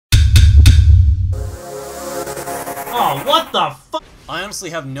Oh, what the fuck? I honestly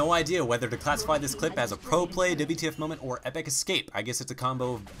have no idea whether to classify this clip as a pro play, WTF moment, or epic escape. I guess it's a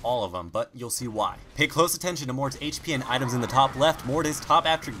combo of all of them, but you'll see why. Pay close attention to Mord's HP and items in the top left. Mord is top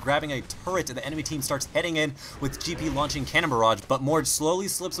after grabbing a turret, and the enemy team starts heading in with GP launching Cannon Barrage, but Mord slowly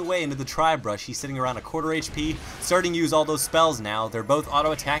slips away into the Tri-Brush. He's sitting around a quarter HP, starting to use all those spells now. They're both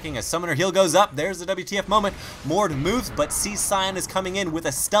auto-attacking. A Summoner Heal goes up. There's the WTF moment. Mord moves, but sees Scion is coming in with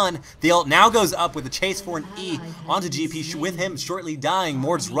a stun. The ult now goes up with a chase for an E onto GP with him shortly dying.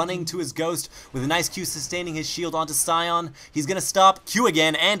 Mord's running to his Ghost with a nice Q sustaining his shield onto Scion. He's gonna stop, Q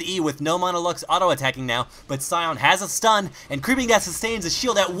again, and E with no mana Lux auto-attacking now, but Scion has a stun, and Creeping Death sustains his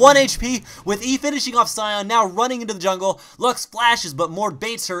shield at 1 HP, with E finishing off Scion, now running into the jungle. Lux flashes, but Mord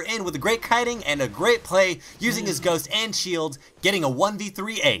baits her in with a great kiting and a great play, using his Ghost and shield, getting a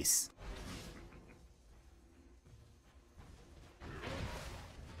 1v3 ace.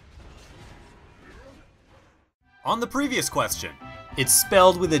 On the previous question, it's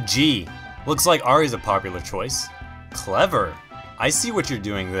spelled with a G. Looks like Ahri's a popular choice. Clever. I see what you're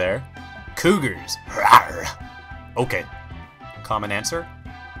doing there. Cougars. Rawr. Okay. Common answer?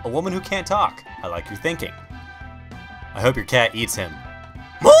 A woman who can't talk. I like your thinking. I hope your cat eats him.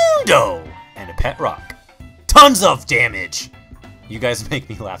 Mundo! And a pet rock. Tons of damage! You guys make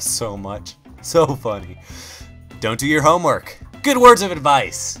me laugh so much. So funny. Don't do your homework. Good words of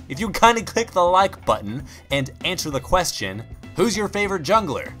advice. If you kindly click the like button and answer the question, who's your favorite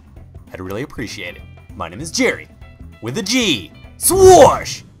jungler? I'd really appreciate it. My name is Jerry, with a G.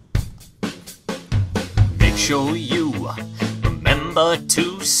 Swoosh! Make sure you remember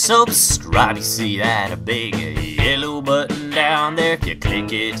to subscribe. You see that big yellow button down there? If you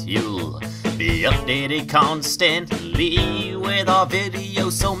click it, you'll be updated constantly with our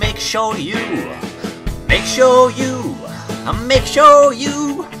videos. So make sure you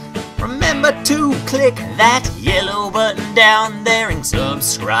remember to click that yellow button down there and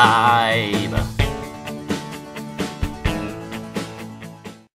subscribe.